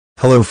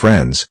Hello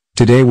friends,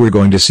 today we're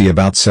going to see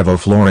about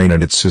sevoflurane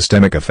and its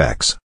systemic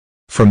effects.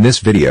 From this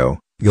video,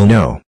 you'll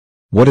know: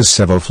 what is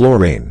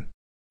sevoflurane?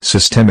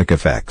 Systemic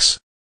effects.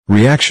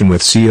 Reaction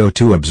with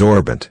CO2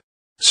 absorbent.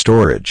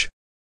 Storage.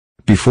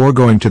 Before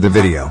going to the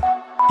video,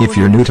 if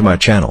you're new to my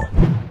channel,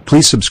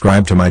 please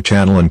subscribe to my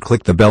channel and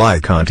click the bell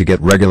icon to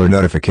get regular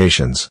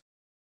notifications.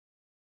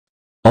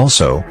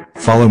 Also,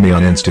 follow me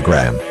on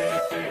Instagram.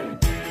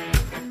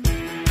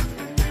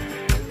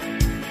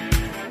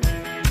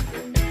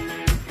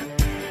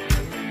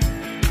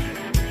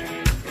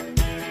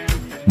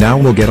 Now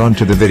we'll get on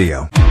to the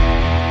video.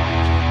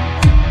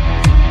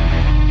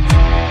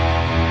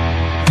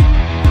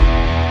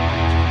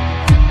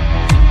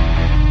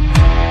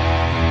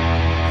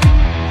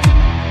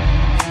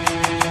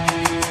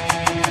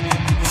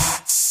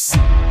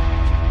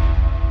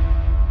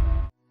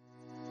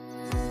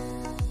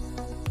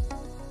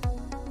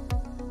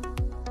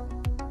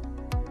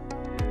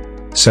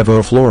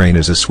 Sevoflurane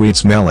is a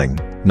sweet-smelling,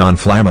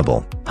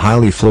 non-flammable,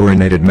 highly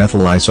fluorinated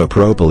methyl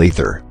isopropyl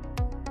ether.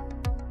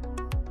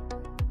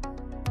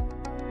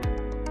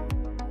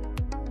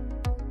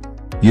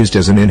 Used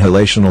as an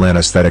inhalational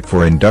anesthetic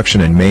for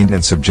induction and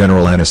maintenance of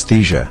general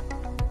anesthesia.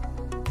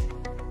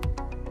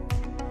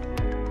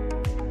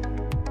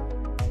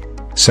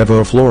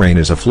 Sevoflurane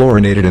is a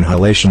fluorinated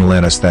inhalational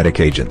anesthetic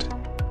agent.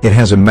 It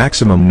has a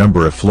maximum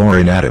number of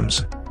fluorine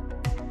atoms.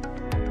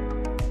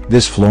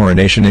 This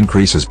fluorination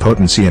increases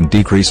potency and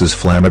decreases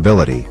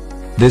flammability.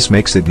 This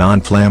makes it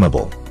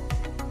non-flammable.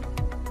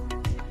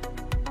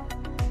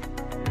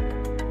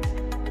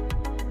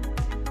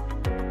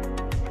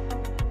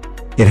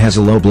 It has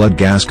a low blood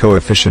gas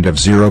coefficient of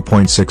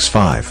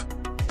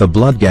 0.65. The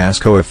blood gas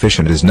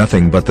coefficient is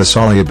nothing but the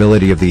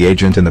solubility of the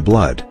agent in the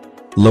blood.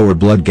 Lower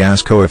blood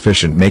gas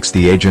coefficient makes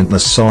the agent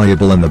less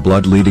soluble in the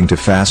blood, leading to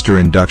faster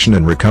induction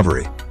and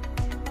recovery.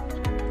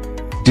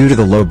 Due to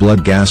the low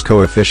blood gas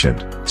coefficient,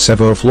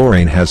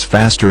 sevoflurane has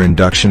faster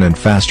induction and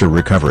faster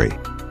recovery.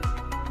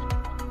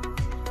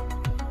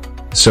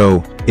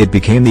 So, it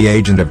became the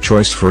agent of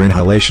choice for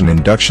inhalation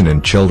induction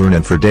in children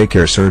and for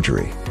daycare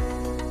surgery.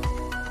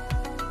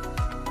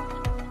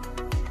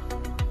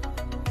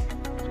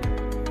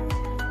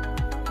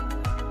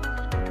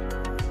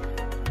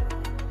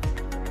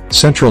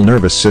 Central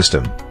nervous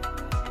system.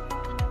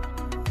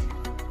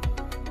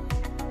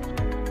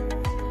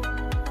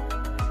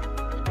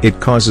 It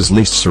causes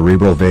least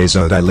cerebral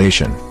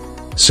vasodilation.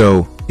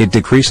 So, it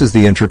decreases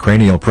the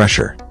intracranial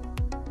pressure.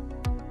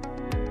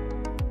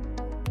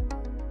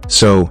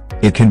 So,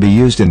 it can be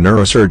used in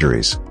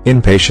neurosurgeries,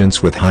 in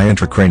patients with high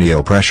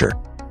intracranial pressure.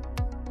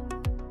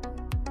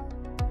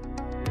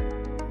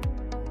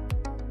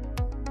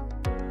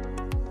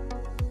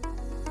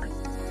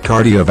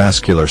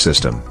 Cardiovascular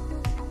system.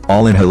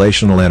 All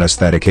inhalational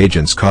anesthetic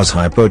agents cause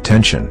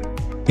hypotension.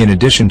 In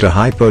addition to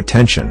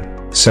hypotension,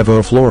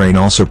 sevoflurane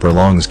also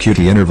prolongs QT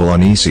interval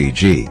on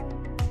ECG.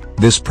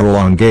 This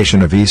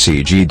prolongation of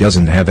ECG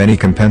doesn't have any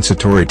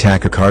compensatory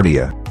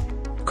tachycardia.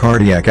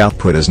 Cardiac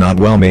output is not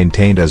well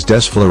maintained as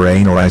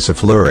desflurane or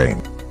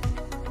isoflurane.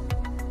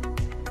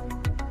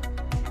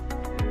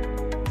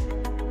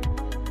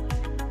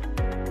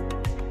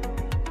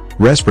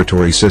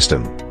 Respiratory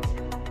system.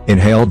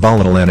 Inhaled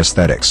volatile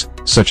anesthetics,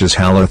 such as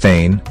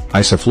halothane,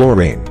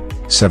 isoflurane,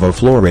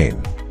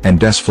 sevoflurane, and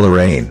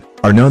desflurane,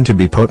 are known to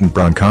be potent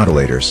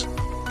bronchodilators.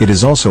 It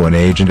is also an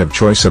agent of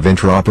choice of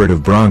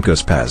intraoperative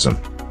bronchospasm.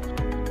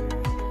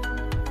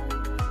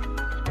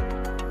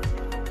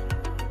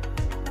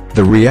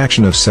 The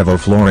reaction of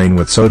sevoflurane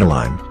with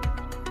soda-lime.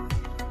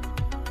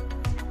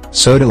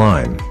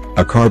 Soda-lime,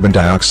 a carbon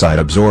dioxide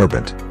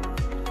absorbent.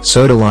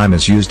 Soda-lime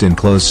is used in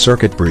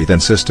closed-circuit breath-in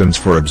systems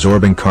for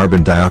absorbing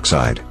carbon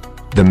dioxide.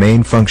 The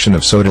main function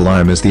of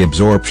soda-lime is the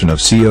absorption of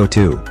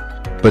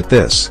CO2. But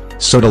this,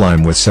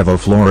 soda-lime with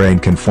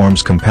sevoflurane can form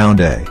compound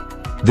A.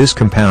 This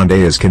compound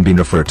A can be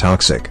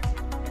nephrotoxic.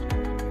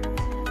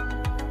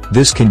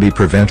 This can be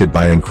prevented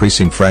by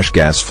increasing fresh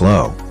gas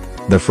flow.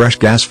 The fresh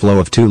gas flow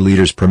of 2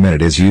 liters per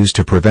minute is used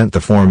to prevent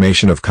the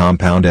formation of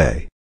compound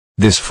A.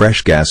 This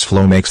fresh gas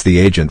flow makes the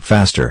agent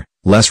faster,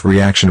 less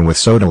reaction with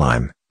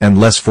soda-lime, and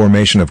less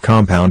formation of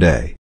compound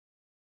A.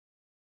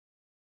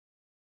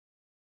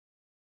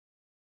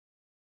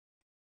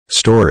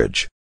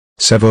 Storage.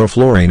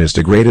 Sevoflurane is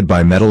degraded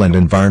by metal and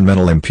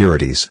environmental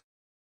impurities.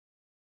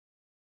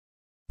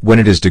 When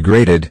it is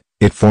degraded,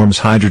 it forms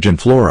hydrogen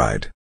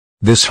fluoride.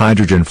 This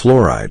hydrogen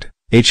fluoride,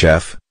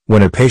 HF,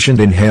 when a patient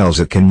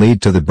inhales, it can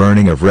lead to the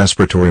burning of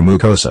respiratory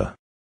mucosa.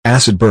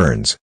 Acid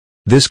burns.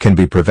 This can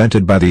be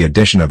prevented by the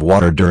addition of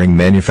water during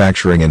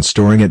manufacturing and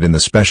storing it in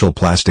the special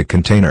plastic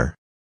container.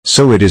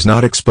 So it is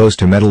not exposed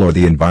to metal or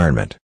the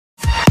environment.